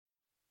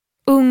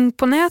Ung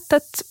på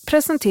nätet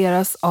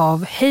presenteras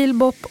av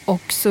Halebop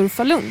och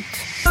Surfa Lugnt.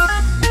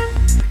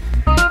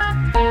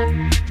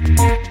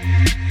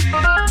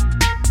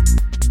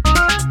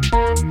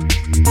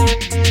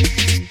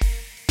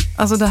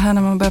 Alltså det här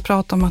när man börjar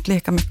prata om att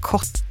leka med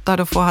kottar,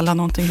 då får alla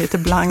någonting lite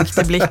blankt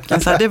i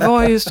blicken. Så här, det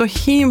var ju så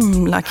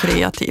himla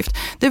kreativt.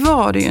 Det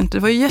var det ju inte.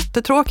 Det var ju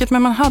jättetråkigt,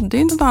 men man hade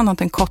ju inte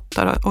annat än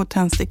kottar och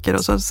tändstickor,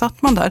 och så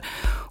satt man där.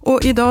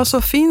 Och idag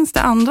så finns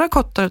det andra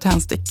kottar och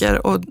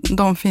tändstickor, och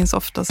de finns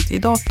oftast i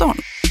datorn.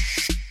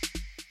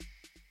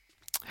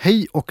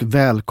 Hej och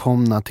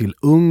välkomna till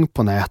Ung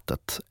på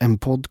nätet, en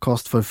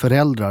podcast för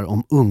föräldrar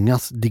om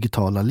ungas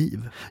digitala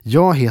liv.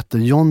 Jag heter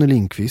Jonny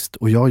Lindqvist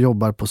och jag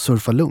jobbar på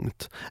Surfa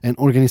Lugnt, en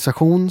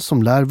organisation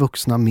som lär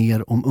vuxna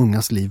mer om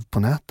ungas liv på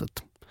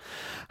nätet.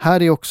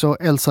 Här är också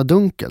Elsa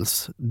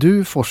Dunkels.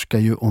 Du forskar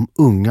ju om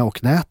unga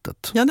och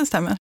nätet. Ja, det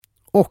stämmer.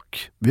 Och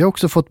vi har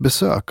också fått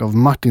besök av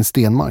Martin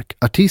Stenmark,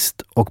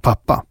 artist och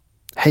pappa.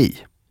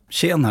 Hej!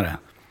 Tjenare!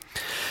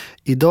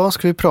 Idag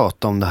ska vi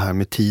prata om det här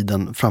med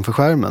tiden framför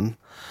skärmen.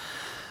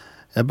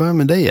 Jag börjar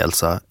med dig,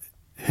 Elsa.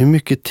 Hur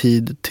mycket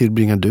tid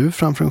tillbringar du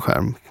framför en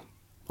skärm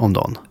om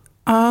dagen?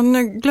 Ja,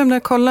 nu glömde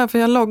jag kolla, för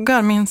jag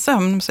loggar min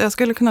sömn, så jag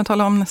skulle kunna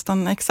tala om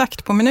nästan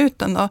exakt på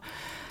minuten då.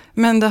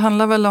 Men det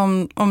handlar väl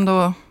om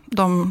då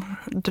de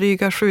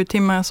dryga 7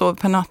 timmar jag sov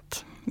per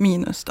natt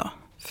minus då.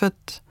 För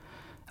att,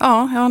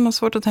 ja, jag har nog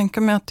svårt att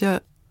tänka mig att jag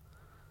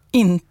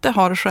inte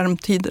har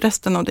skärmtid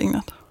resten av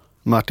dygnet.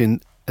 Martin,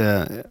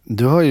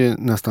 du har ju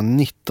nästan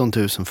 19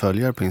 000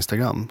 följare på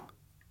Instagram.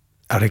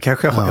 Ja, det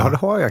kanske ja, det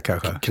har jag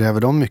kanske.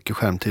 Kräver de mycket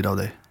skärmtid av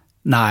dig?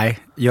 Nej,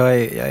 jag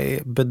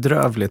är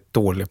bedrövligt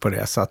dålig på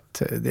det, så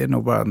att det är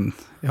nog bara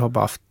jag har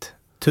bara haft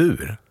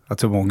tur att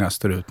så många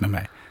står ut med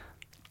mig.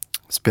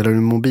 Spelar du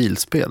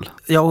mobilspel?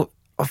 Jag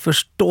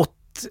har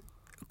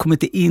kommit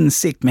till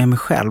insikt med mig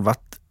själv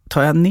att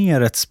tar jag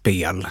ner ett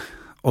spel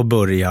och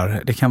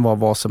börjar, det kan vara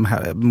vad som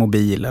helst,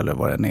 mobil eller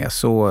vad det är,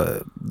 så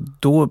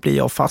då blir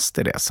jag fast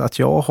i det. Så att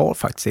jag har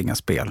faktiskt inga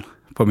spel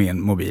på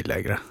min mobil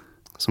längre.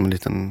 Som en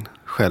liten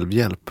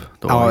självhjälp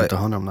då, ja, inte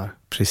ha dem där.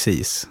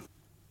 Precis.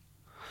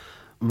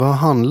 Vad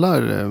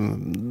handlar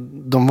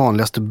de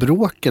vanligaste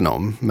bråken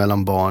om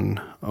mellan barn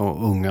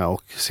och unga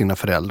och sina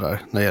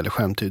föräldrar när det gäller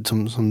skärmtid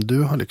som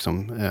du har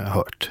liksom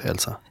hört,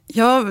 Elsa?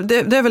 Ja,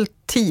 det är väl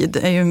tid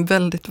är ju en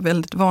väldigt,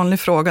 väldigt vanlig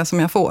fråga som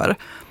jag får.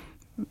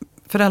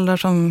 Föräldrar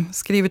som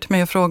skriver till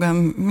mig och frågar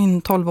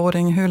min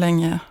 12-åring hur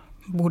länge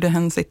borde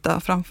hen sitta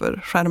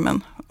framför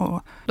skärmen.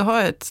 Och då har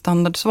jag ett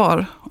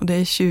standardsvar, och det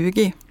är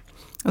 20.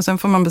 Och sen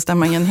får man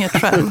bestämma enhet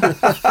själv.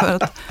 För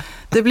att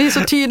det blir så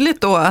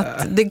tydligt då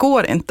att det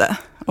går inte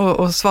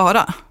att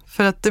svara.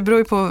 För att det beror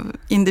ju på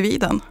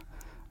individen.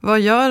 Vad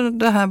gör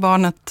det här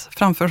barnet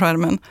framför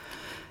skärmen?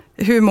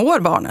 Hur mår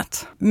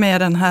barnet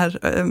med den här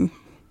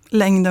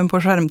längden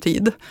på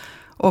skärmtid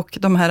och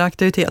de här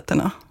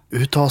aktiviteterna?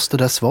 Hur tas det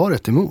där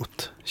svaret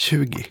emot?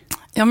 20?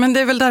 Ja, men det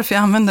är väl därför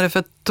jag använder det, för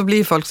att då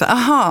blir folk så här,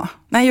 aha,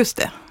 nej just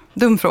det.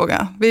 Dum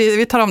fråga.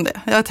 Vi tar om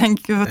det. Jag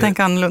får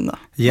tänka annorlunda.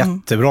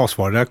 Jättebra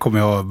svar. Det kommer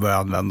jag börja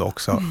använda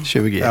också.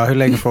 20. Ja, hur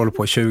länge får du hålla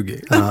på?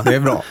 20. Ja. Det är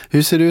bra.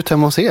 Hur ser det ut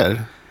hemma hos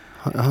er?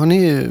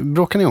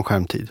 Bråkar ni om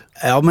skärmtid?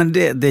 Ja, men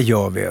det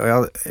gör vi. Och jag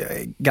är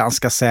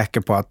ganska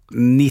säker på att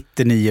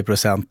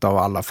 99% av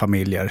alla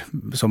familjer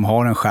som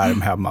har en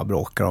skärm hemma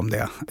bråkar om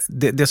det.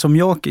 Det som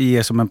jag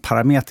ger som en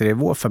parameter i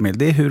vår familj,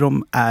 det är hur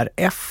de är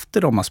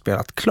efter de har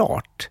spelat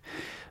klart.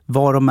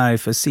 Vad de är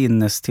för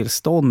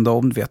sinnestillstånd,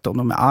 om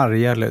de är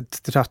arga eller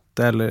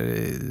trötta.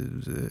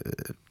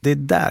 Det är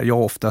där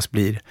jag oftast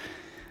blir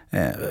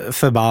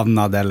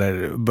förbannad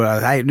eller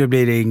börjar, nej, nu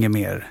blir det inget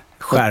mer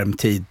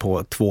skärmtid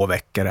på 2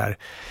 veckor här.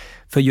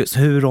 För just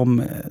hur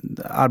de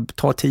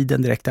tar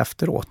tiden direkt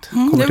efteråt.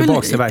 Kommer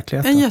tillbaka till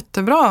verkligheten. En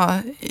jättebra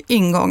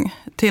ingång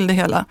till det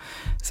hela.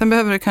 Sen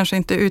behöver det kanske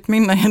inte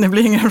utmynna i det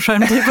blir ingen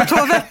skärmtid på 2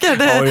 veckor.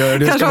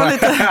 Det kanske var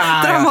lite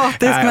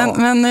dramatiskt.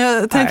 Men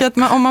jag tänker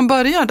att om man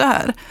börjar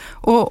där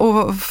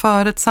och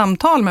för ett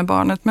samtal med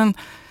barnet. Men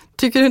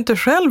tycker du inte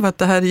själv att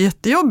det här är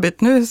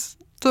jättejobbigt? Nu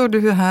står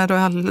du här och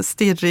är alldeles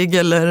stirrig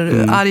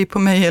eller arg på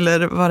mig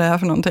eller vad det är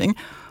för någonting.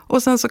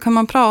 Och sen så kan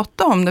man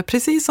prata om det,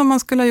 precis som man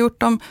skulle ha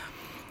gjort om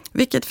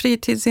vilket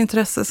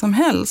fritidsintresse som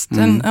helst.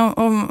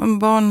 Om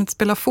barnet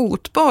spelar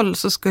fotboll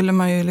så skulle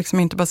man ju liksom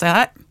inte bara säga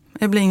nej,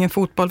 det blir ingen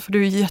fotboll för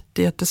du är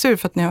jättesur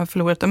för att ni har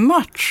förlorat en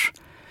match.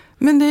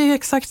 Men det är ju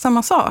exakt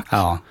samma sak.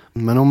 Ja.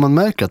 Men om man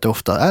märker att det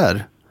ofta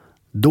är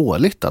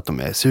dåligt, att de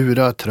är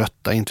sura,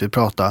 trötta, inte vill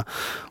prata,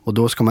 och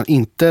då ska man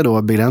inte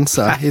då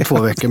begränsa i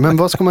 2 veckor. Men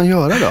vad ska man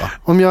göra då?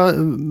 Om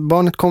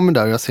barnet kommer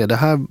där och jag ser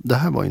det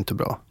här var inte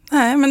bra.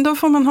 Nej, men då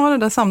får man ha det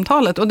där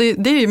samtalet. Och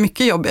det är ju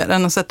mycket jobbigare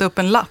än att sätta upp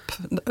en lapp.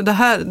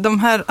 De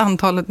här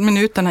antalet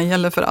minuterna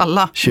gäller för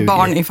alla 20.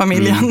 Barn i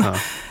familjen.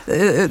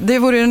 Det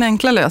vore den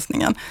enkla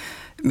lösningen.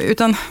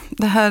 Utan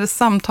det här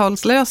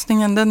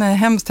samtalslösningen, den är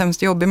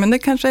hemskt jobbig. Men det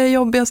kanske är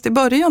jobbigast i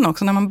början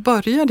också. När man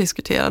börjar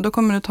diskutera, då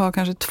kommer det ta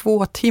kanske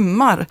 2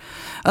 timmar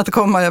att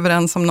komma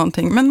överens om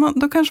någonting. Men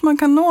då kanske man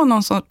kan nå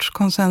någon sorts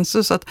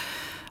konsensus att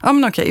ja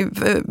men okej,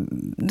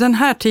 den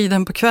här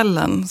tiden på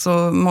kvällen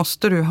så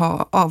måste du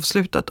ha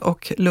avslutat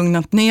och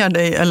lugnat ner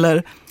dig,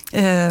 eller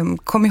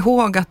kom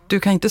ihåg att du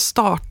kan inte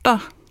starta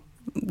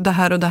det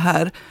här och det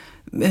här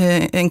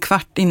en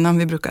kvart innan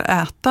vi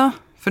brukar äta,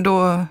 för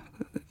då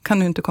kan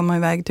du inte komma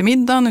iväg till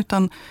middagen,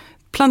 utan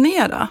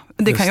planera.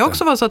 Det kan ju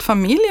också vara så att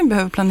familjen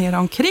behöver planera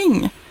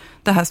omkring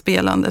det här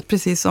spelandet,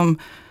 precis som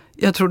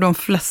jag tror de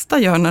flesta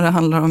gör när det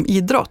handlar om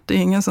idrott. Det är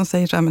ingen som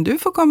säger så här, men du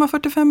får komma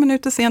 45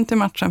 minuter sent till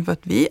matchen för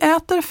att vi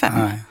äter 5.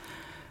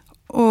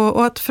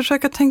 Och att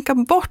försöka tänka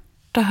bort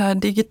det här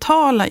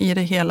digitala i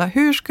det hela.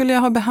 Hur skulle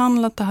jag ha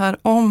behandlat det här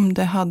om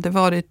det hade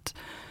varit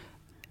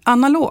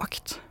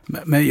analogt?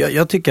 Men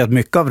jag tycker att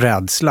mycket av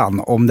rädslan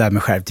om det här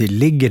med skärmtid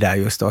ligger där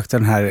just då.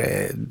 Den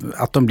här,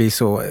 att de blir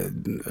så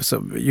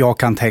jag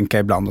kan tänka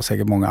ibland och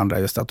säkert många andra,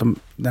 just att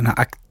den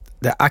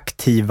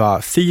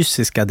aktiva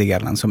fysiska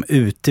delen som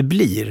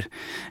uteblir.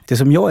 Det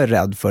som jag är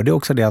rädd för, det är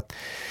också det att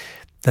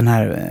den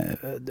här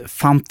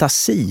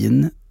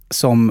fantasin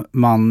som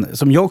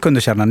jag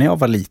kunde känna när jag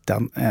var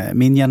liten,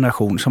 min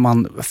generation, som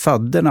man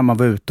födde när man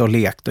var ute och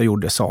lekte och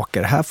gjorde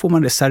saker. Här får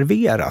man det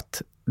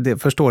serverat. Det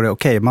förstår jag,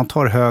 okej, man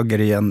tar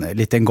höger i en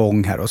liten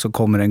gång här och så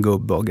kommer en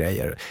gubbe och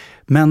grejer.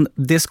 Men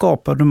det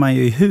skapade man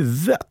ju i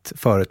huvudet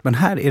förut. Men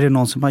här är det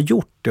någon som har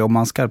gjort det och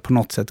man ska på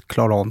något sätt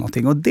klara av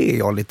någonting. Och det är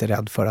jag lite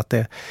rädd för,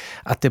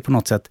 att det på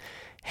något sätt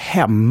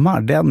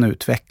hämmar den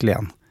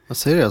utvecklingen. Vad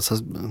säger du? Alltså,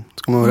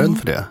 ska man vara rädd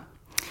för det?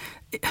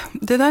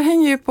 Det där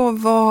hänger ju på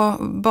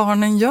vad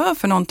barnen gör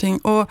för någonting,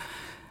 och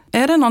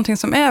är det någonting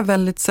som är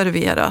väldigt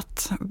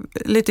serverat,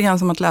 lite grann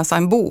som att läsa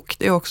en bok,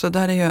 det är också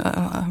där är ju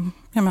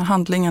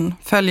handlingen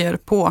följer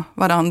på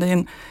varandra, det är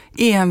en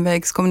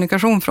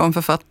envägskommunikation från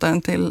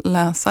författaren till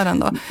läsaren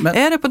då. Men,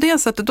 är det på det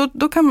sättet,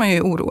 då kan man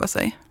ju oroa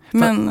sig.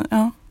 Men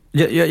ja.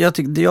 Jag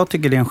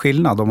tycker det är en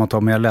skillnad om man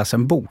tar med och läser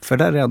en bok.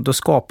 För då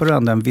skapar du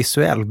ändå en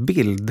visuell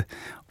bild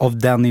av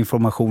den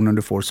informationen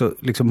du får. Så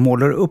liksom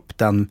målar du upp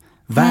den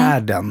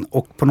världen,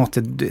 och på något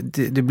sätt,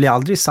 det blir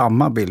aldrig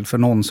samma bild för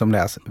någon som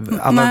läser.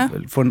 Alla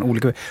får en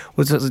olika...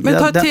 Men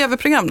ta ett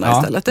tv-program då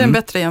istället. Det är en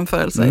bättre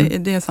jämförelse i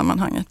det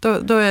sammanhanget.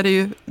 Då är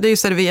det är ju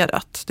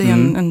serverat. Det är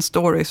en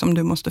story som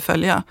du måste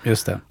följa.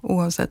 Just det.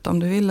 Oavsett om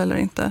du vill eller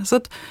inte. Så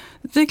att,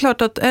 det är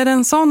klart att är det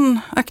en sån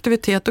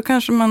aktivitet, då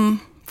kanske man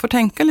får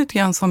tänka lite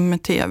grann som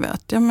med tv.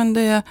 Att det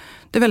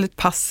är väldigt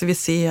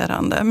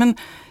passiviserande. Men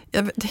det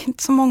är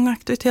inte så många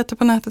aktiviteter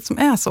på nätet som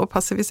är så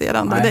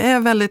passiviserande. Nej. Det är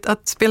väldigt,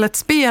 att spela ett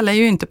spel är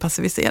ju inte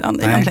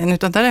passiviserande egentligen,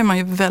 utan där är man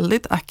ju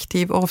väldigt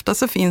aktiv, och ofta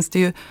så finns det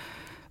ju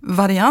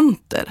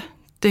varianter.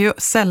 Det är ju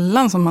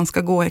sällan som man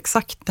ska gå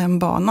exakt den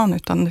banan,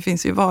 utan det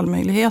finns ju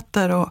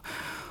valmöjligheter, och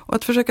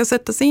att försöka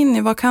sätta sig in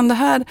i vad kan det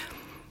här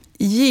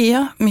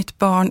ge mitt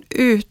barn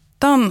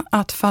utan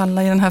att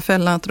falla i den här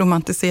fällan att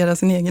romantisera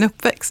sin egen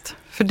uppväxt.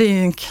 För det är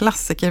ju en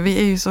klassiker, vi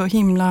är ju så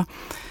himla...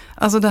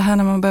 Alltså det här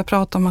när man börjar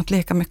prata om att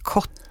leka med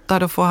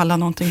kottar och få alla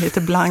någonting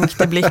lite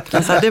blankt i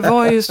blicken. Så här, det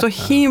var ju så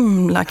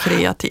himla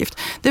kreativt.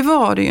 Det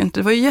var det ju inte.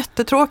 Det var ju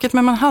jättetråkigt,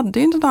 men man hade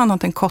ju inte något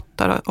annat än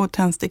kottar och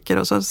tändstickor,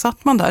 och så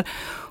satt man där.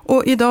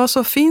 Och idag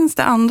så finns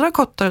det andra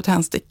kottar och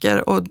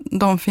tändstickor, och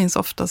de finns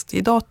oftast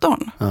i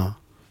datorn. Ja.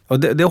 Och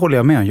det håller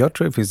jag med om. Jag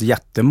tror det finns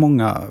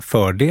jättemånga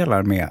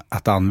fördelar med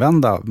att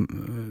använda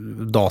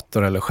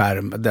dator eller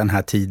skärm den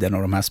här tiden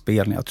och de här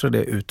spelen. Jag tror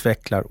det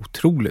utvecklar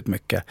otroligt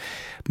mycket.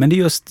 Men det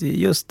är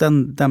just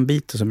den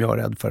biten som jag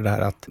är rädd för, det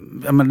här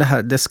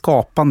att det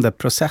skapande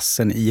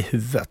processen i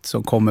huvudet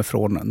som kommer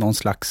från någon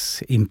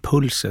slags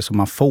impulser som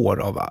man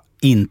får av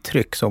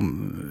intryck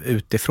som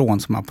utifrån,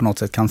 som man på något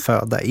sätt kan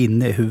föda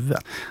inne i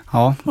huvudet.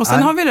 Ja. Och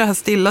sen har vi det här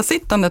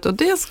stillasittandet, och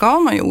det ska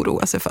man ju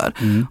oroa sig för.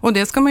 Och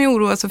det ska man ju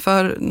oroa sig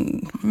för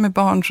med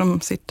barn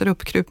som sitter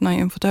uppkrupna i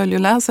en fåtölj och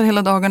läser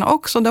hela dagarna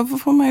också. Då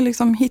får man ju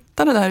liksom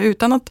hitta det där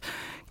utan att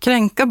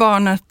kränka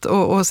barnet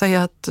och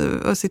säga att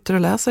vad sitter du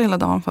och läser hela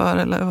dagen för,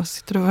 eller vad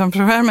sitter du framför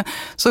skärmen.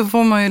 Så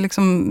får man ju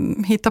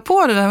liksom hitta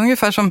på det där.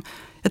 Ungefär som,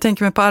 jag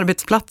tänker mig på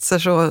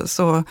arbetsplatser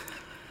så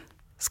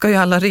ska ju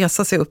alla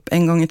resa sig upp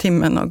en gång i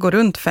timmen och gå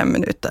runt 5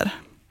 minuter.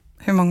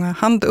 Hur många?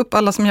 Hand upp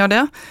alla som gör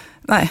det?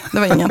 Nej, det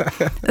var ingen.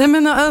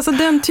 Men alltså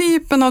den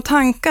typen av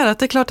tankar, att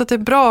det är klart att det är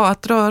bra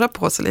att röra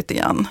på sig lite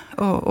grann.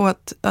 Och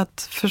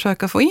att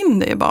försöka få in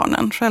det i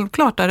barnen.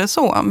 Självklart är det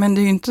så, men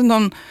det är ju inte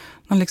någon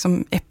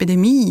liksom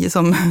epidemi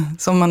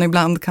som man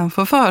ibland kan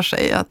få för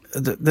sig.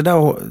 Det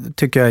där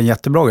tycker jag är en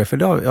jättebra grej, för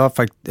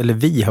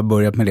vi har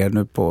börjat med det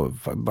nu på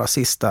bara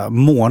sista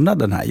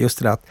månaden här.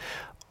 Just det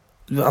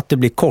att det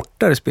blir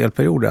kortare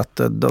spelperioder, att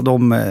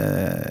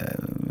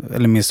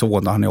eller min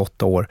son, han är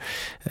 8 år,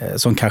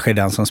 som kanske är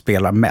den som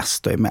spelar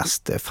mest och är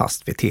mest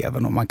fast vid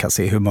tvn, och man kan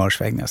se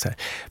humörsvängningar så här.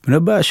 Men då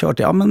börjar jag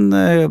köra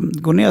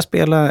gå ner och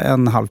spela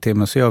en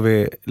halvtimme, så gör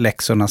vi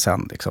läxorna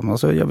sen liksom. Och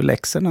så gör vi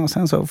läxorna, och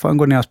sen så får han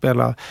gå ner och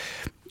spela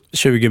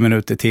 20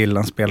 minuter till,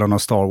 han spelar någon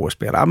Star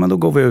Wars-spel. Ja, men då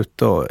går vi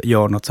ut och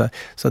gör något så här.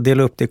 Så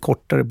dela upp det i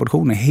kortare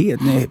portioner.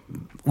 Det är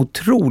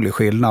otrolig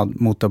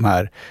skillnad mot de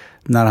här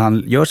när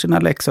han gör sina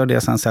läxor och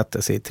det sen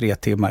sätter sig i 3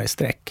 timmar i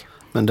sträck.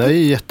 Men det är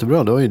ju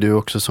jättebra. Då har ju du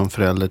också som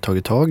förälder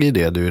tagit tag i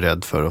det du är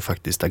rädd för och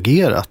faktiskt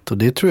agerat. Och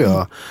det tror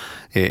jag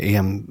är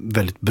en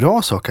väldigt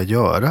bra sak att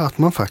göra. Att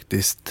man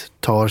faktiskt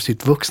tar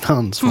sitt vuxna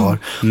ansvar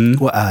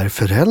och är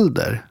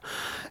förälder.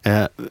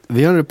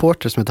 Vi har en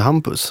reporter som heter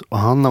Hampus och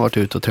han har varit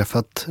ute och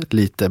träffat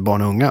lite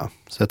barn och unga.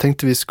 Så jag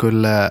tänkte vi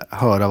skulle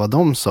höra vad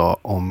de sa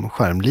om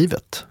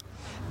skärmlivet.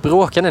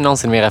 Bråkar ni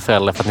någonsin med era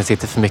föräldrar för att ni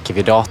sitter för mycket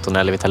vid datorn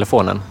eller vid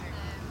telefonen?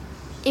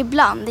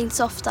 Ibland, inte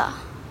så ofta.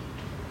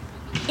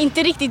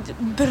 Inte riktigt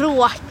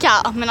bråka,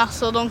 men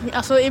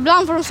alltså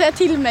ibland får de säga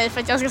till mig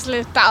för att jag ska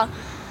sluta.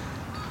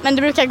 Men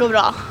det brukar gå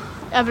bra.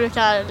 Jag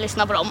brukar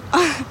lyssna på dem.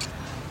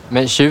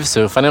 Men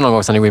tjuvsurfar ni någon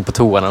gång som ni går in på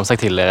toan när de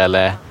sagt till er,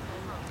 eller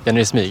gör ni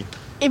det smyg?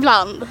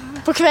 Ibland,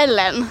 på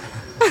kvällen.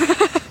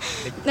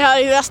 När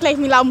jag har släckt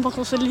min lampa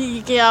och så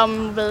ligger jag med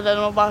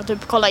mobilen och bara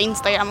typ kollar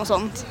Instagram och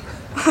sånt.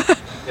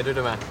 Är du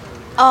det med?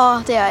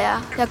 Ja, det gör jag.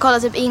 Jag kollar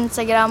typ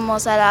Instagram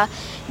och sådär.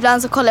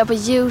 Ibland så kollar jag på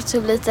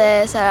YouTube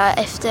lite sådär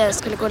efter jag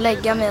skulle gå och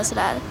lägga mig och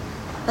sådär.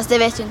 Fast det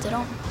vet ju inte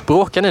de.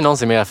 Bråkar ni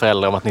någonsin med era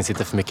föräldrar om att ni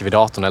sitter för mycket vid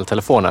datorn eller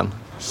telefonen?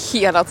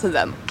 Hela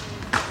tiden.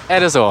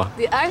 Är det så?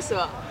 Det är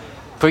så.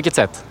 På vilket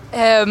sätt?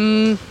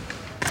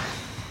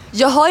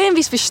 Jag har ju en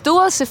viss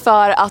förståelse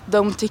för att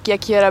de tycker jag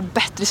kan göra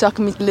bättre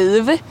saker i mitt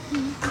liv.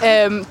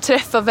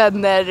 Träffa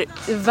vänner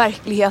i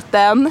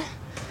verkligheten.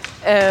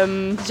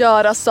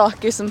 Göra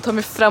saker som tar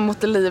mig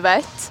framåt i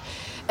livet.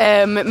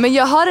 Men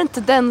jag har en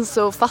tendens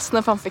att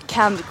fastna framför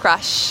Candy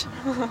Crush.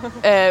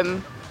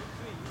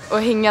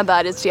 Och hänga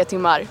där i 3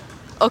 timmar.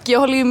 Och jag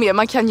håller ju med,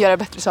 man kan göra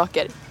bättre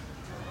saker.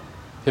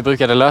 Hur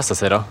brukar det lösa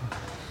sig då?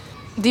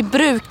 Det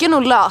brukar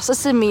nog lösa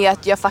sig med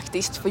att jag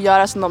faktiskt får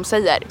göra som de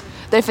säger.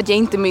 Därför att jag är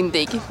inte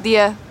myndig.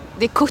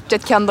 Det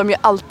kortet kan de ju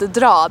alltid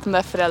dra, de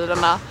där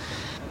föräldrarna.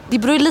 Det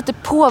beror lite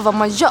på vad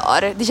man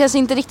gör. Det känns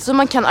inte riktigt som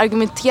man kan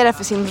argumentera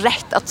för sin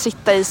rätt att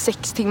sitta i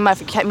 6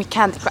 timmar med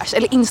Candy Crush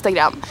eller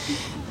Instagram.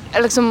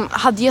 Liksom,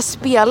 hade jag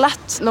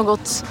spelat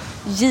något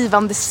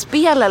givande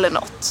spel eller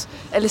något,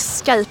 eller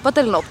skypat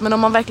eller något, men om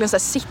man verkligen så här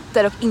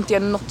sitter och inte gör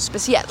något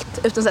speciellt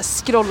utan så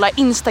här scrollar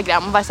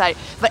Instagram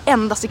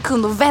varenda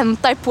sekund och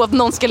väntar på att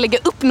någon ska lägga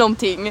upp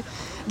någonting,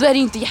 då är det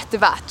inte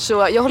jättevärt. Så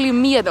jag håller ju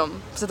med dem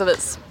på sätt och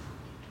vis.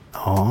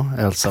 Ja,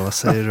 Elsa, vad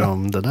säger du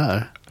om det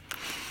där?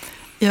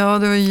 Ja,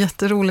 det var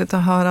jätteroligt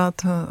att höra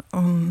att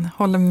hon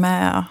håller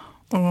med.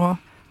 Och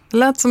det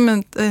lät som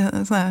en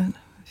sån här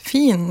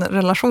fin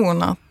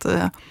relation att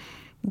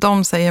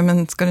de säger,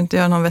 men ska du inte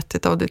göra något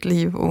vettigt av ditt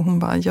liv? Och hon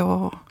bara,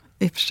 ja,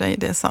 i och för sig,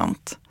 det är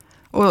sant.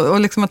 Och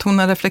liksom att hon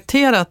har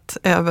reflekterat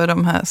över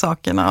de här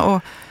sakerna.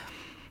 Och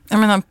jag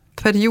menar,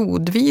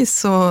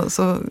 periodvis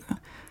så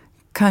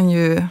kan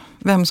ju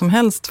vem som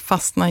helst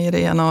fastna i det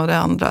ena och det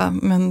andra.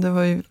 Men det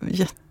var ju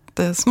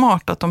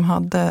jättesmart att de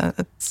hade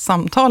ett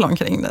samtal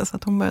omkring det, så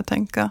att hon började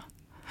tänka.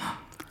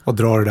 Och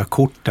dra det där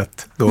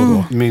kortet då och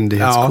då.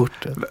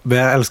 Myndighetskortet. Ja, men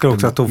jag älskar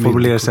också att de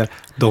formulerar sig,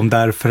 de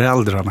där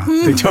föräldrarna.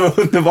 Det tycker jag var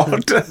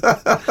underbart.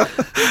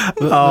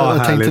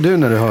 Vad tänkte du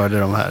när du hörde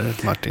de här,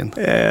 Martin?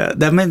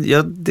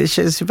 Det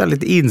känns ju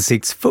väldigt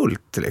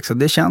insiktsfullt. Liksom.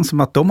 Det känns som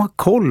att de har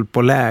koll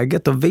på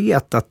läget och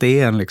vet att det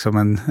är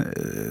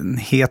en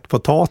het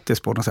potatis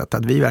på något sätt.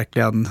 Att vi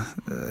verkligen,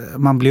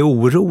 man blir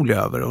orolig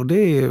över, och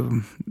det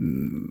är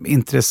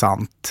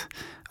intressant.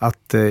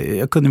 Att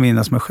jag kunde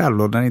minnas mig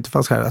själv, och när det inte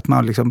fanns själv, att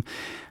man liksom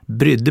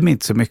brydde mig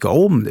inte så mycket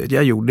om det.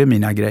 Jag gjorde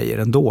mina grejer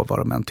ändå, vad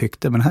de än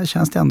tyckte. Men här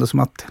känns det ändå som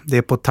att det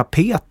är på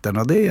tapeten,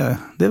 och det är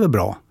väl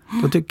bra.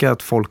 Då tycker jag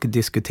att folk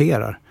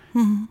diskuterar.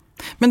 Mm.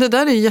 Men det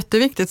där är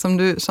jätteviktigt som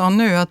du sa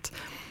nu, att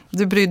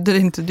du brydde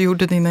dig inte, du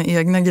gjorde dina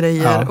egna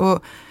grejer. Ja.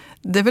 Och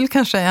det är väl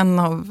kanske en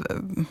av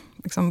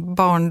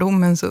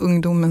barndomens och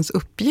ungdomens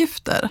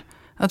uppgifter.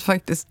 Att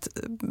faktiskt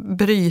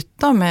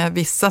bryta med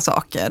vissa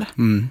saker.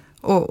 Mm.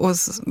 Och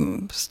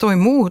stå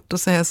emot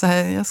och säga så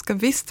här, jag ska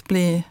visst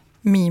bli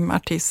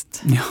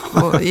meme-artist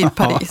i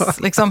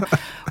Paris. Liksom.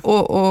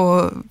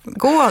 Och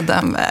gå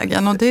den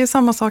vägen. Och det är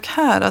samma sak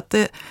här, att det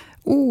är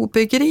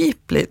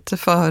obegripligt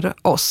för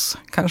oss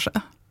kanske.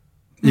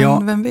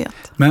 Men vem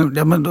vet?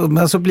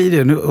 Men så blir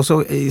det nu, och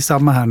så i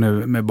samma här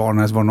nu med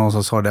barnen, så var någon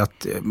som sa det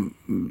att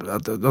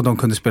de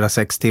kunde spela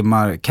 6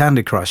 timmar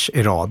Candy Crush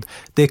i rad.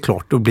 Det är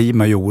klart, då blir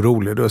man ju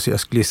orolig. Då, så jag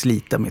skulle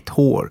slita mitt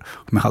hår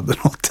om jag hade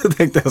något,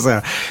 tänkte jag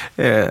säga.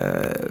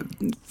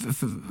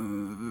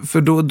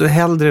 För då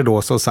hellre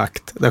då, så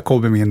sagt, där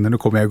kommer nu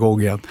kommer jag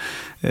igång igen.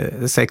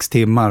 6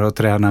 timmar och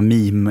träna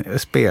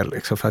meme-spel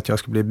liksom, för att jag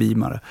ska bli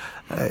beamare.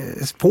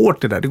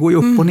 Sport det där, det går ju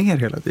upp och ner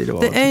hela tiden.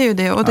 Det är ju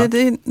det, och det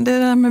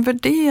där med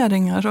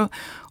värderingar.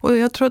 Och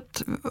jag tror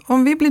att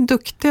om vi blir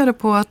duktigare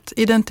på att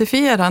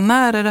identifiera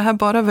när är det här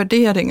bara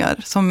värderingar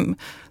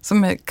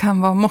som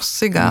kan vara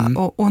mossiga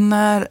och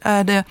när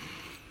är det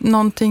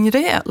någonting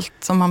reellt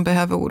som man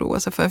behöver oroa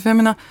sig för. För jag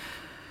menar,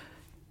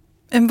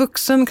 en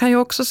vuxen kan ju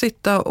också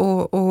sitta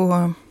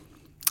och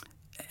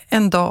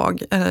en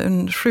dag,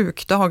 en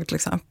sjukdag till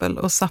exempel,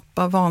 och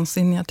zappa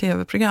vansinniga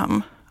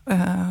tv-program.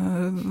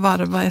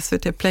 Varva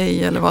SVT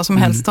Play eller vad som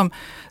helst.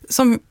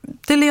 Som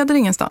det leder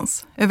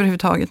ingenstans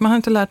överhuvudtaget. Man har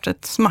inte lärt sig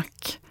ett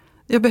smack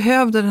Jag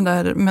behövde den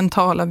där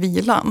mentala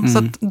vilan. Så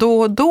att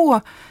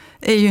då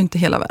är ju inte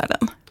hela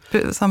världen.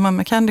 Samma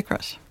med Candy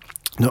Crush.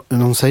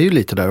 De säger ju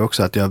lite där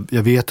också att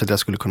jag vet att jag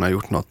skulle kunna ha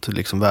gjort något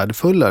liksom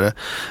värdefullare.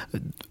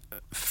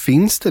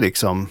 Finns det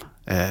liksom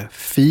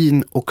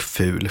fin och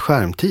ful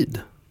skärmtid?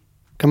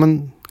 Kan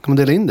man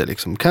dela in det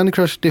liksom? Candy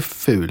Crush, det är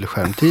ful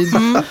skärmtid.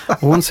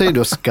 Och hon säger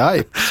då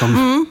Skype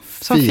som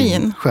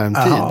fin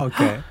skärmtid. Aha,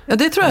 okay. Ja,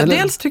 det tror jag.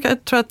 Dels tror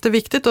jag att det är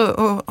viktigt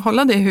att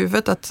hålla det i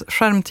huvudet att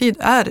skärmtid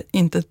är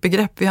inte ett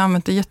begrepp. Vi har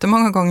använt det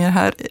jättemånga gånger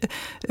här.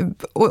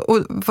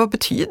 Och vad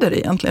betyder det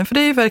egentligen? För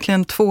det är ju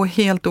verkligen 2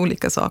 helt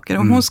olika saker.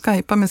 Om hon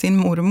skypar med sin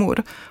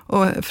mormor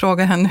och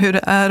frågar henne hur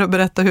det är och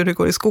berättar hur det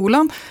går i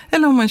skolan,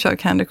 eller om hon kör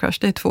Candy Crush,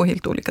 det är 2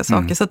 helt olika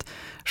saker. Så att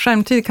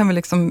skärmtid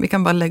kan vi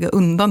kan bara lägga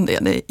undan det.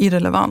 Det är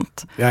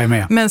irrelevant. Jag är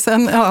med. Men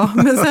sen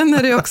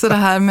är det också det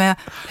här med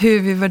hur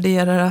vi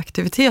värderar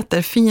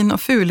aktiviteter. Fin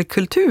och ful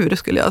kultur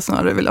skulle jag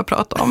snarare vilja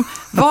prata om.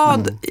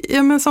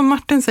 Men som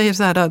Martin säger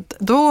så här, att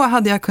då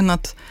hade jag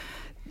kunnat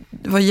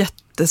vara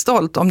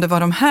jättestolt om det var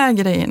de här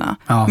grejerna.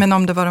 Ja. Men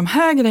om det var de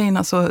här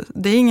grejerna så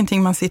det är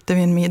ingenting man sitter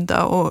vid en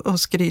middag och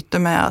skryter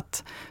med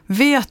att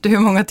vet du hur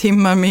många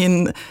timmar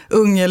min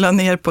unge la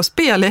ner på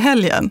spel i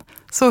helgen?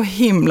 Så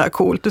himla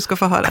coolt, du ska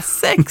få höra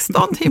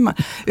 16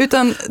 timmar.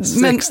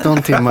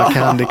 16 timmar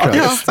Candy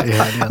Crush i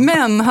helgen.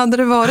 Men hade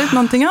det varit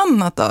någonting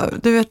annat då?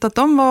 Du vet att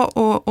de var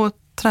och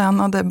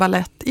tränade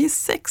ballett i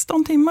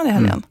 16 timmar i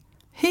helgen.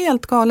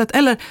 Helt galet.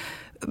 Eller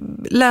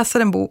läser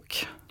en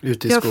bok.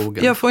 Ute i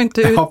skogen. Jag får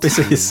inte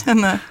ut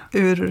henne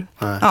ur...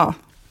 Nej. Ja,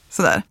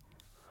 sådär.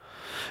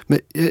 Men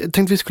jag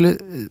tänkte vi skulle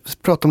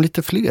prata om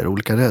lite fler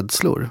olika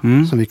rädslor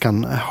som vi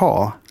kan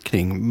ha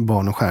kring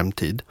barn- och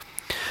skärmtid.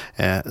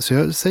 Så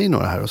jag säger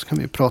några här och så kan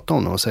vi prata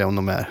om dem och säga om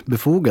de är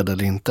befogade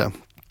eller inte.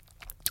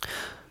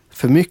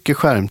 För mycket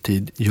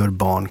skärmtid gör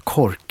barn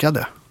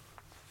korkade.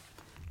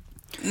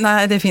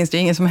 Nej, det finns det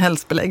ingen som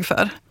helst belägg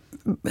för.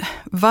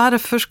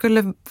 Varför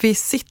skulle vi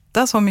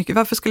sitta så mycket?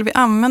 Varför skulle vi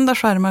använda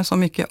skärmar så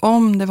mycket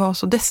om det var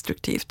så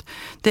destruktivt?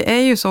 Det är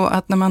ju så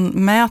att när man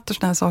mäter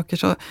såna här saker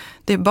så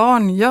det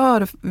barn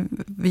gör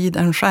vid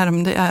en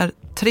skärm, det är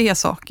 3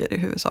 saker i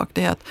huvudsak.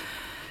 Det är att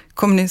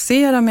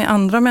kommunicera med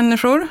andra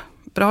människor,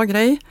 bra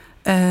grej.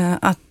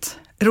 Att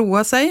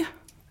roa sig,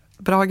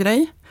 bra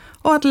grej.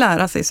 Och att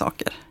lära sig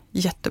saker,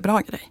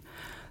 jättebra grej.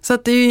 Så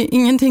att det är ju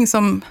ingenting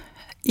som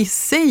i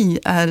sig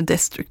är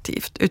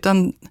destruktivt,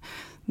 utan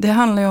det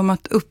handlar ju om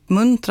att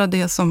uppmuntra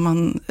det som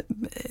man,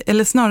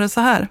 eller snarare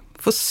så här,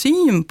 få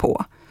syn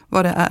på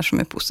vad det är som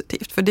är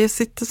positivt. För det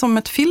sitter som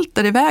ett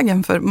filter i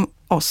vägen för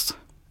oss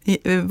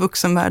i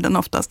vuxenvärlden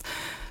oftast.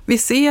 Vi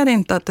ser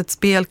inte att ett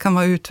spel kan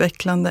vara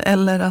utvecklande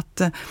eller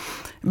att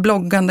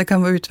bloggande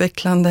kan vara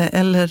utvecklande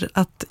eller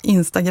att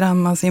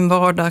Instagramma sin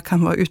vardag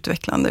kan vara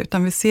utvecklande,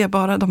 utan vi ser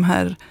bara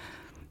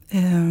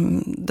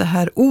det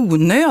här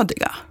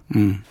onödiga.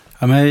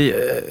 Ja, men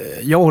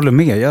jag håller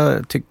med.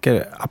 Jag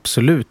tycker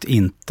absolut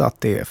inte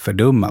att det är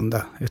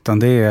fördummande, utan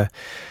det är,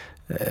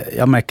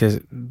 jag märker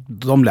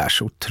de lär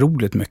sig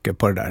otroligt mycket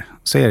på det där.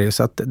 Så är det ju,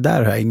 så att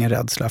där har jag ingen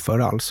rädsla för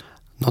alls.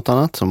 Något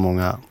annat som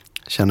många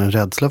känner en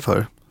rädsla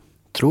för,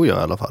 tror jag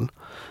i alla fall.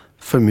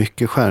 För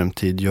mycket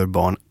skärmtid gör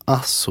barn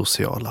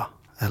asociala,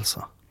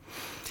 Elsa.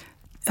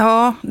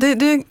 Ja,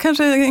 det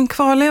kanske är en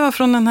kvarleva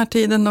från den här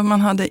tiden då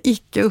man hade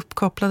icke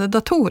uppkopplade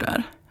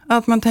datorer.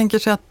 Att man tänker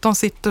sig att de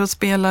sitter och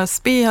spelar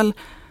spel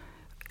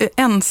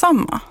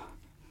ensamma.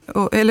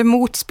 Eller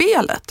mot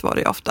spelet var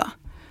det ofta.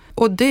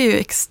 Och det är ju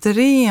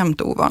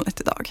extremt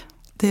ovanligt idag.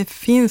 Det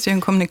finns ju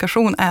en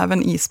kommunikation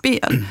även i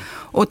spel.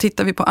 Och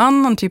tittar vi på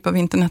annan typ av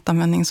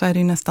internetanvändning så är det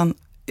ju nästan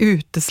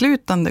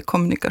uteslutande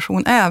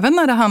kommunikation. Även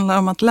när det handlar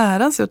om att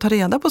lära sig och ta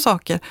reda på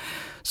saker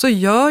så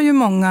gör ju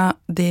många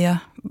det,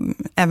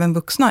 även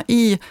vuxna,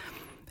 i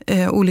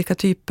olika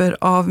typer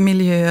av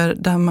miljöer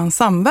där man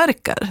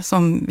samverkar,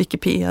 som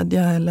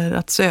Wikipedia eller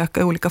att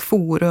söka olika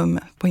forum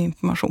på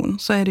information,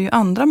 så är det ju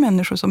andra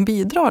människor som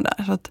bidrar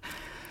där. Så att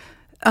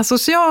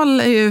asocial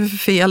är ju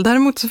fel.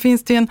 Däremot så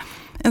finns det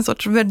en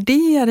sorts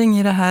värdering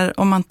i det här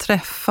om man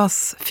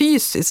träffas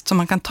fysiskt så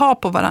man kan ta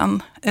på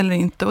varann eller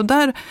inte. Och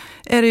där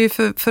är det ju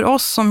för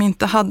oss som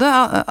inte hade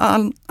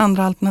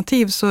andra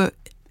alternativ så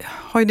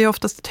har ju det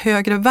oftast ett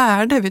högre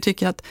värde. Vi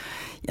tycker att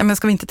men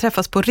ska vi inte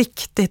träffas på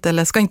riktigt,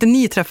 eller ska inte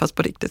ni träffas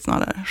på riktigt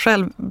snarare?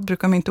 Själv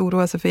brukar man inte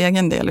oroa sig för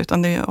egen del,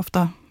 utan det är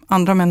ofta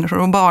andra människor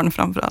och barn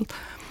framförallt.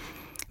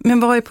 Men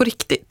vad är på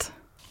riktigt?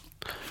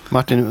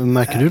 Martin,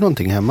 märker du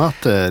någonting hemma?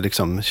 Att,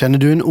 känner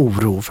du en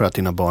oro för att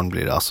dina barn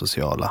blir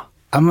asociala?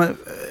 Ja, men,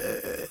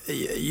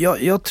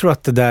 jag tror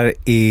att det där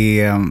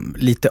är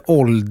lite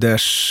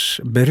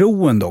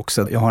åldersberoende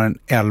också. Jag har en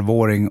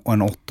 11-åring och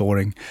en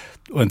 8-åring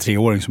och en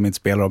 3-åring som inte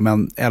spelar,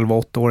 men 11-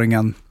 och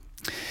 8-åringen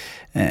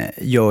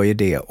gör ju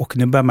det. Och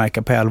nu börjar jag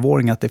märka på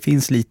 11-åringen att det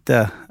finns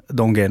lite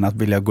de grejerna att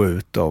vilja gå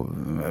ut och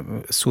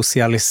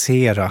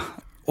socialisera.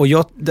 Och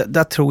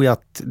där tror jag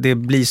att det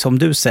blir som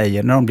du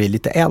säger när de blir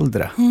lite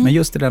äldre. Men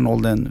just i den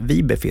åldern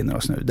vi befinner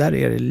oss nu, där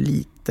är det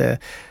lite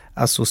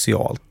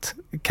asocialt,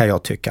 kan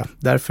jag tycka.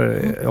 Därför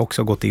har jag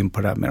också gått in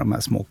på det här med de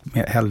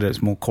här hellre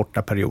små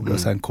korta perioder och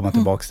sen komma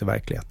tillbaka till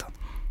verkligheten.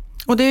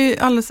 Och det är ju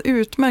alldeles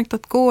utmärkt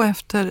att gå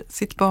efter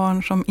sitt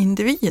barn som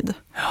individ.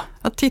 Ja.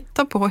 Att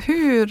titta på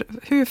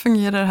hur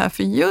fungerar det här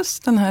för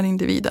just den här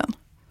individen.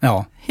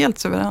 Ja. Helt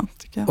suveränt,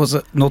 tycker jag. Och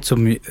så, något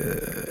som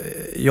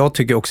jag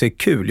tycker också är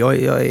kul.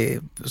 Jag är,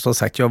 som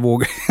sagt, jag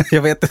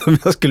vet inte om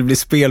jag skulle bli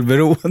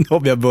spelberoende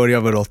om jag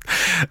börjar med något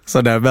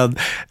sådär. Men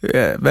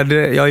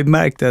jag har ju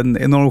märkt en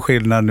enorm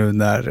skillnad nu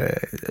när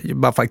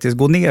man faktiskt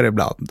går ner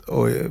ibland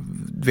och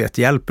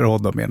hjälper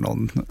honom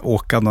med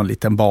åka någon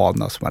liten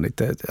bana så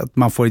att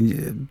man får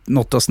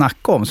något att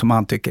snacka om som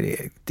man tycker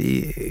är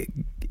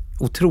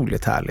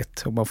otroligt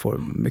härligt och man får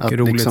mycket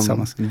roligt liksom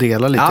tillsammans.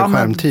 Dela lite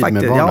skärmtid med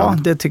barnen. Ja,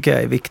 det tycker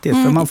jag är viktigt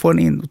för man får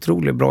en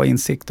otroligt bra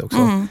insikt också.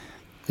 Mm.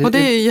 Och det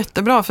är ju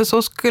jättebra, för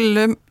så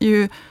skulle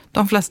ju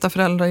de flesta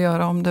föräldrar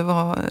göra om det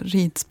var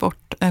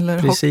ridsport eller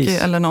hockey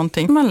eller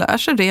någonting. Man lär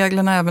sig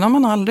reglerna även om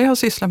man aldrig har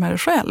sysslat med det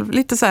själv.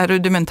 Lite så här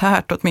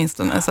rudimentärt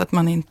åtminstone, så att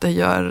man inte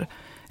gör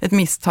ett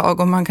misstag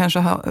om man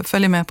kanske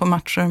följer med på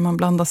matcher, man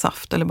blandar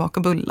saft eller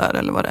bakar bullar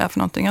eller vad det är för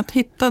någonting. Att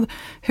hitta,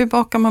 hur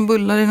bakar man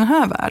bullar i den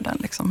här världen?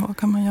 Liksom? Vad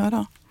kan man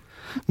göra?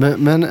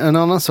 Men en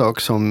annan sak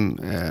som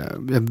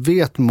jag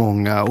vet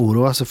många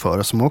oroar sig för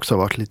och som också har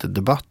varit lite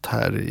debatt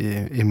här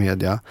i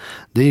media,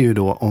 det är ju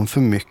då om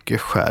för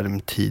mycket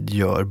skärmtid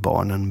gör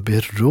barnen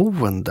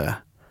beroende.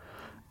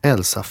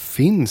 Elsa,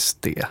 finns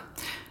det?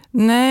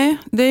 Nej,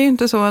 det är ju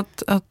inte så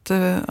att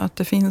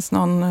det finns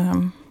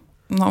någon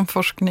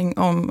forskning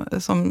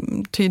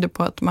som tyder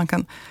på att man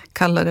kan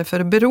kalla det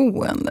för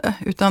beroende,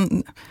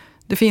 utan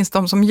det finns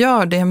de som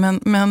gör det,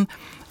 men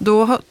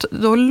då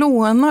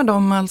lånar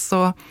de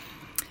alltså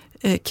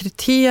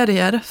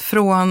kriterier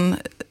från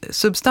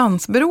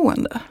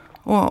substansberoende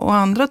och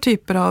andra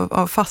typer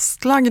av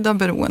fastlagda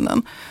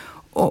beroenden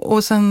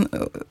och sen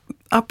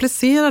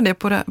applicerar det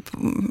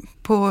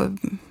på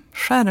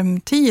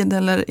skärmtid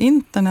eller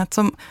internet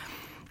som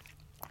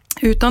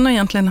utan att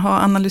egentligen ha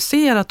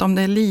analyserat om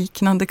det är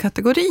liknande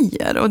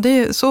kategorier. Och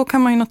så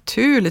kan man ju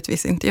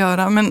naturligtvis inte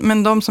göra.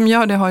 Men de som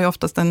gör det har ju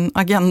oftast en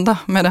agenda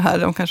med det här.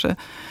 De kanske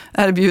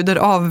erbjuder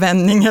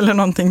avvänjning eller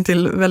någonting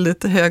till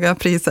väldigt höga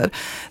priser.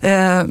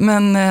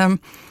 Men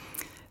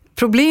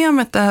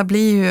problemet där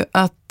blir ju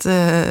att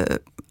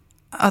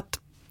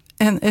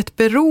ett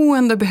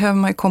beroende behöver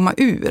man ju komma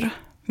ur.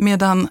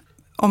 Medan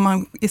om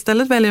man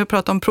istället väljer att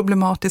prata om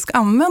problematisk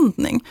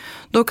användning,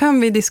 då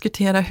kan vi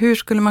diskutera hur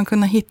skulle man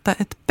kunna hitta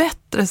ett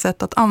bättre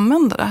sätt att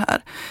använda det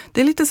här.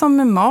 Det är lite som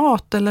med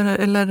mat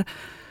eller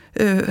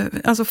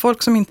alltså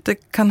folk som inte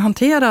kan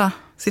hantera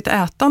sitt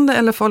ätande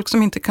eller folk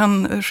som inte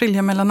kan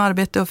skilja mellan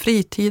arbete och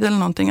fritid eller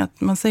någonting.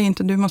 Att man säger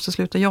inte du måste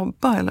sluta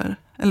jobba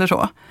eller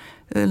så.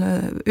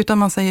 Utan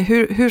man säger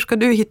hur ska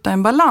du hitta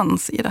en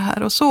balans i det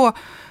här? Och så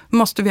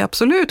måste vi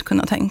absolut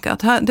kunna tänka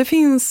att det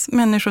finns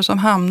människor som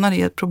hamnar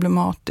i ett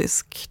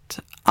problematiskt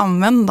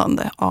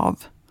användande av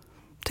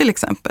till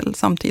exempel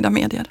samtida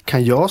medier.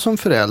 Kan jag som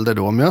förälder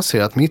då, om jag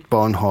ser att mitt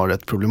barn har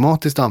ett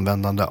problematiskt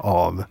användande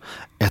av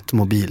ett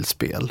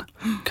mobilspel,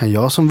 kan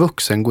jag som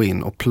vuxen gå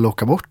in och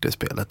plocka bort det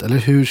spelet? Eller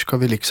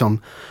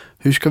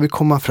hur ska vi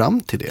komma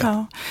fram till det?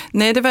 Ja.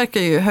 Nej, det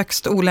verkar ju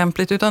högst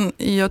olämpligt, utan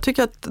jag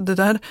tycker att det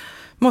där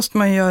måste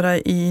man göra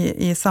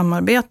i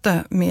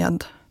samarbete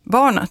med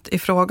barnet i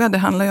fråga. Det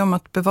handlar ju om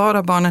att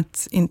bevara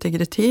barnets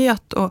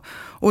integritet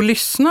och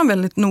lyssna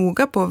väldigt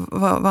noga på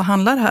vad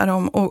handlar det här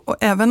om och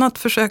även att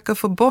försöka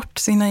få bort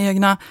sina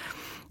egna,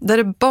 där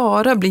det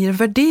bara blir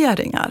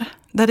värderingar,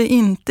 där det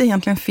inte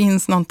egentligen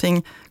finns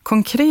någonting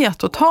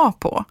konkret att ta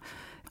på.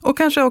 Och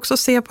kanske också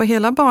se på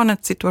hela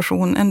barnets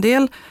situation. En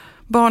del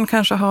barn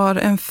kanske har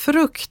en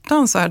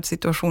fruktansvärd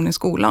situation i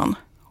skolan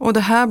och det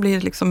här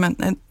blir liksom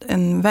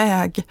en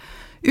väg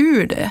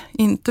ur det.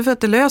 Inte för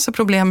att det löser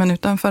problemen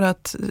utan för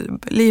att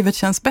livet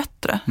känns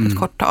bättre ett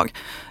kort tag.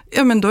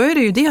 Ja, men då är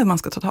det ju det man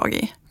ska ta tag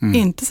i.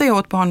 Inte säga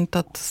åt barnet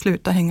att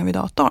sluta hänga vid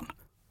datorn.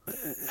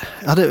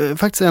 Jag hade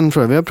faktiskt en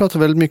fråga. Vi har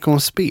pratat väldigt mycket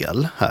om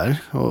spel här.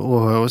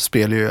 Och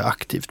spel är ju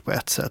aktivt på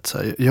ett sätt. Så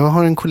jag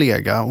har en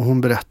kollega och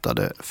hon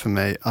berättade för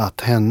mig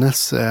att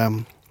hennes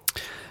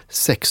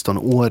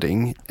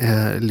 16-åring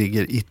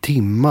ligger i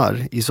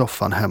timmar i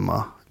soffan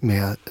hemma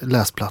med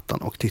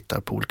läsplattan och tittar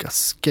på olika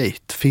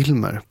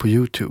skatefilmer på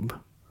YouTube.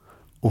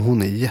 Och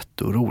hon är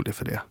jätteorolig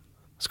för det.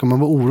 Ska man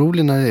vara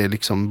orolig när det är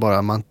liksom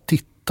bara man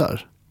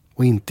tittar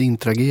och inte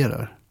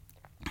interagerar?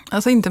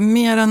 Alltså inte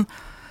mer än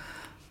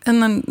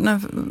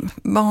när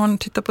barn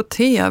tittar på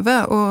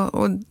tv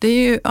och det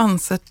är ju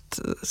ansett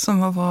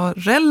som att vara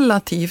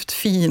relativt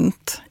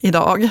fint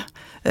idag.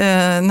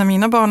 När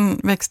mina barn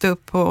växte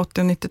upp på 80- och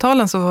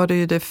 90-talen så var det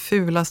ju det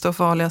fulaste och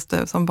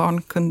farligaste som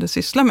barn kunde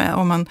syssla med.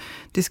 Om man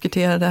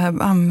diskuterade det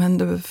här,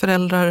 använde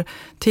föräldrar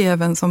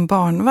tvn som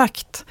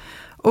barnvakt.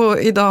 Och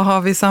idag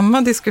har vi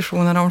samma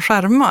diskussioner om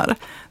skärmar.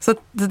 Så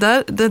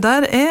det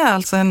där är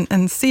alltså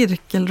en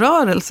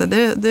cirkelrörelse.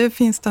 Det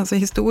finns alltså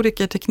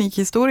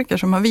teknikhistoriker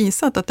som har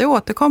visat att det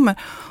återkommer.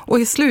 Och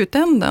i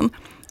slutänden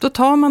Då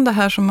tar man det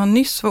här som man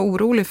nyss var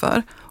orolig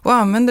för och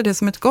använder det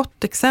som ett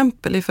gott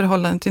exempel i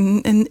förhållande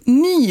till en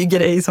ny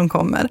grej som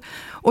kommer.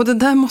 Och det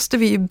där måste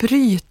vi ju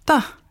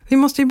bryta. Vi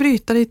måste ju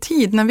bryta det i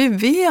tid när vi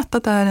vet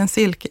att det är en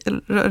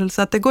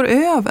cirkelrörelse, att det går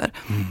över.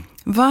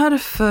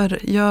 Varför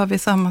gör vi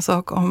samma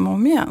sak om och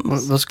om igen?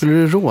 Vad skulle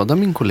du råda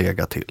min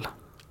kollega till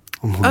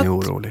om hon är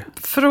orolig?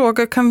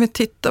 Fråga, kan vi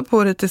titta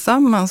på det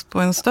tillsammans på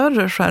en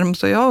större skärm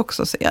så jag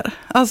också ser?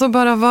 Alltså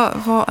bara,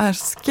 vad är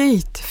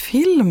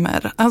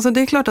skatefilmer? Alltså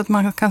det är klart att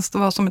man kan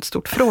vara som ett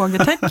stort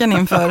frågetecken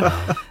inför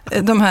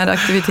de här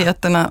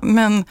aktiviteterna,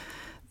 men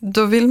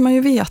då vill man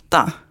ju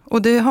veta.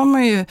 Och det har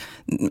man ju,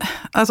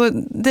 alltså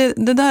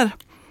det där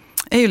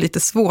är ju lite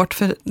svårt,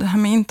 för det här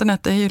med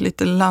internet är ju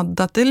lite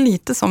laddat. Det är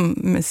lite som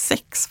med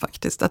sex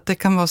faktiskt, att det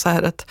kan vara så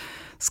här att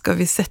ska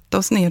vi sätta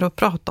oss ner och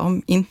prata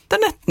om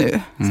internet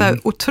nu? Så här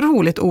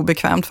otroligt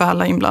obekvämt för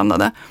alla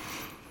inblandade.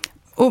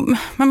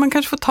 Men man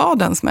kanske får ta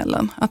den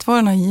smällen. Att vara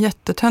den här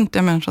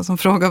jättetöntiga människan som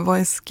frågar vad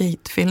är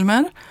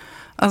skatefilmer?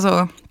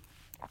 Alltså,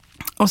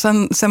 och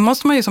sen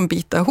måste man ju som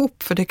bita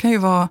ihop, för det kan ju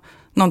vara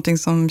någonting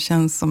som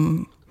känns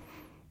som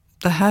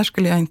det här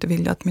skulle jag inte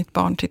vilja att mitt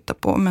barn tittar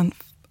på, men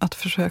att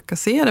försöka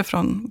se det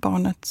från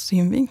barnets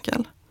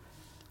synvinkel.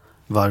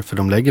 Varför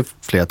de lägger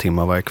flera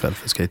timmar varje kväll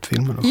för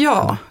skatefilmer då?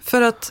 Ja,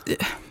 för att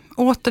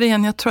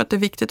återigen, jag tror att det är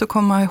viktigt att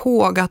komma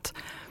ihåg att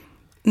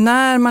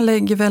när man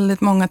lägger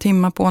väldigt många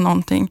timmar på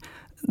någonting,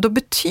 då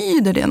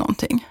betyder det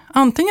någonting.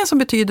 Antingen så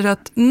betyder det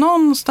att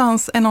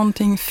någonstans är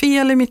någonting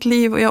fel i mitt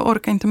liv och jag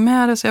orkar inte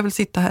med det så jag vill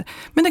sitta här.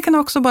 Men det kan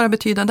också bara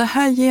betyda att det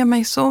här ger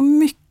mig så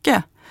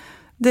mycket.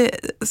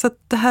 Så att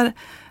det här,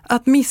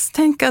 att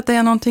misstänka att det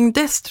är någonting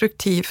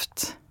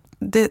destruktivt,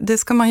 det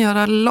ska man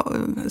göra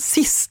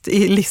sist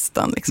i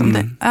listan. Liksom.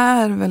 Det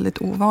är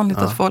väldigt ovanligt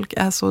att folk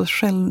är så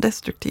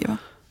självdestruktiva.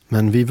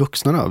 Men vi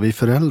vuxna då, vi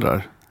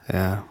föräldrar,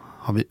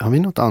 har vi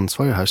något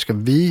ansvar här? Ska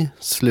vi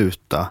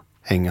sluta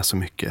hänga så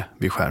mycket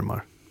vid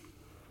skärmar?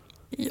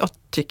 Jag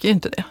tycker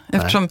inte det.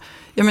 Eftersom,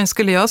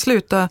 skulle jag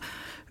sluta,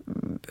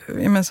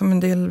 som en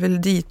del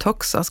vill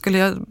detoxa, skulle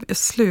jag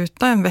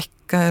sluta en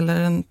vecka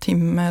eller en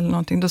timme eller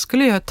någonting, då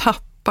skulle jag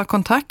tappa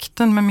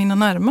kontakten med mina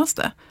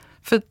närmaste.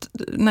 För att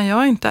när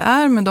jag inte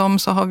är med dem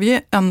så har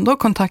vi ändå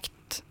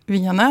kontakt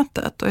via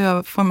nätet och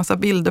jag får en massa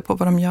bilder på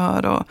vad de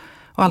gör och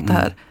allt det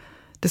här.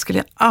 Det skulle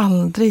jag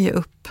aldrig ge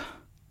upp.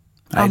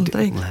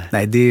 Aldrig.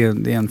 Det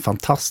är en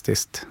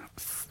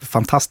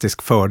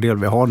fantastisk fördel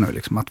vi har nu,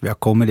 liksom, att vi har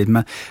kommit dit.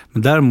 Men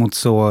däremot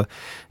så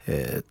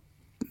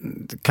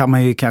kan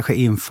man ju kanske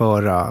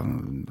införa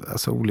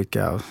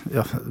olika,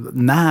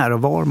 när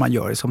och var man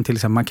gör det. Som till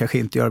exempel man kanske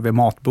inte gör det vid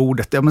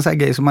matbordet. Så här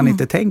grejer som man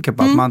inte tänker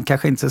på. Att man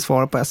kanske inte ska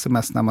svara på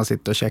sms när man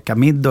sitter och käkar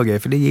middag och grejer.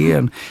 För det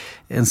ger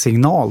en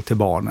signal till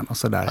barnen och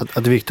sådär.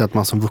 Att det är viktigt att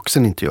man som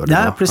vuxen inte gör det.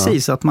 Ja,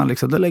 precis. Att man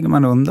då lägger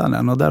man undan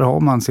den. Och där har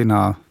man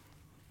sina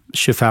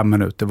 25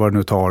 minuter, vad det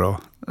nu tar, och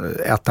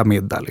äta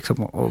middag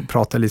liksom, och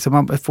prata lite. Så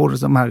man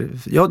får de här,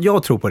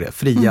 jag tror på det,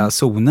 fria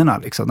zonerna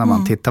liksom, när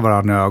man tittar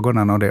varandra i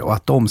ögonen och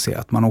att de ser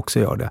att man också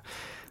gör det.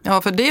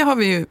 Ja, för det har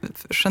vi ju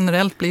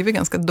generellt blivit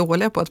ganska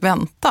dåliga på att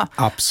vänta.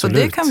 Absolut.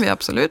 Så det kan vi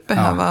absolut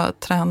behöva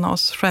träna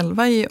oss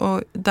själva i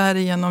och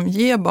därigenom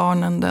ge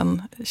barnen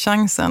den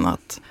chansen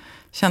att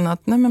känna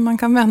att man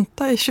kan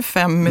vänta i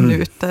 25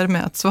 minuter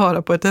med att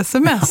svara på ett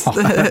sms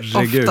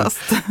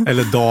oftast.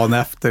 Eller dagen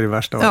efter i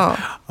värsta fall.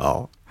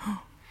 Ja.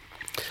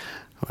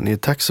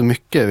 Tack så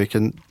mycket,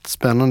 vilken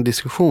spännande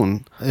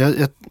diskussion.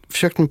 Jag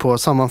försökte mig på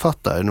att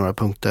sammanfatta i några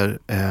punkter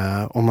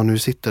om man nu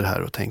sitter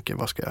här och tänker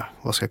vad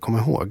ska jag komma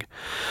ihåg.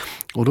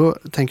 Och då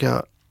tänker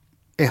jag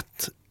 1.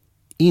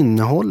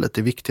 Innehållet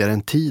är viktigare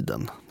än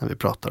tiden när vi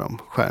pratar om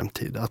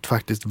skärmtid. Att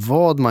faktiskt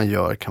vad man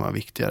gör kan vara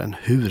viktigare än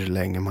hur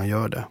länge man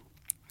gör det.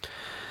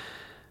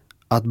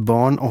 Att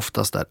barn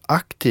oftast är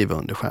aktiva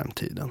under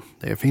skärmtiden.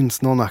 Det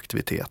finns någon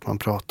aktivitet, man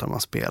pratar,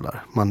 man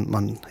spelar,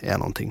 man är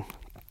någonting.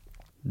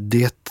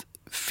 Det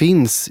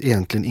finns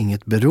egentligen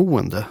inget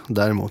beroende,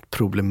 däremot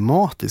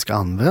problematisk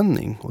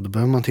användning. Och då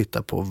behöver man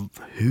titta på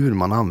hur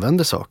man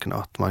använder sakerna.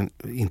 Att man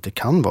inte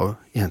kan vara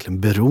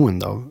egentligen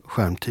beroende av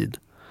skärmtid.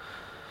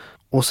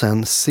 Och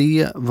sen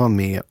vara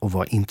med och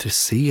vara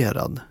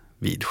intresserad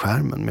vid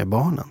skärmen med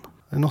barnen.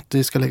 Det är något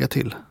vi ska lägga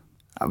till.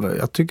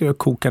 Jag tycker att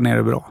koka ner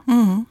är bra.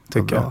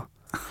 Tycker jag.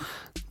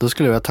 Då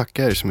skulle jag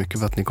tacka er så mycket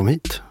för att ni kom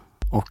hit.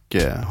 Och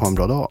ha en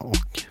bra dag.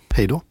 Och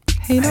hej då.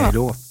 Hej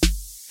då.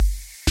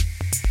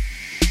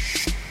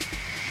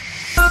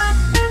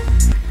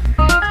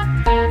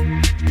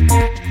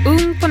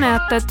 Ung på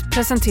nätet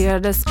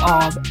presenterades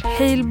av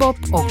Halebop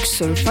och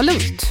Surfa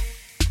Lugnt.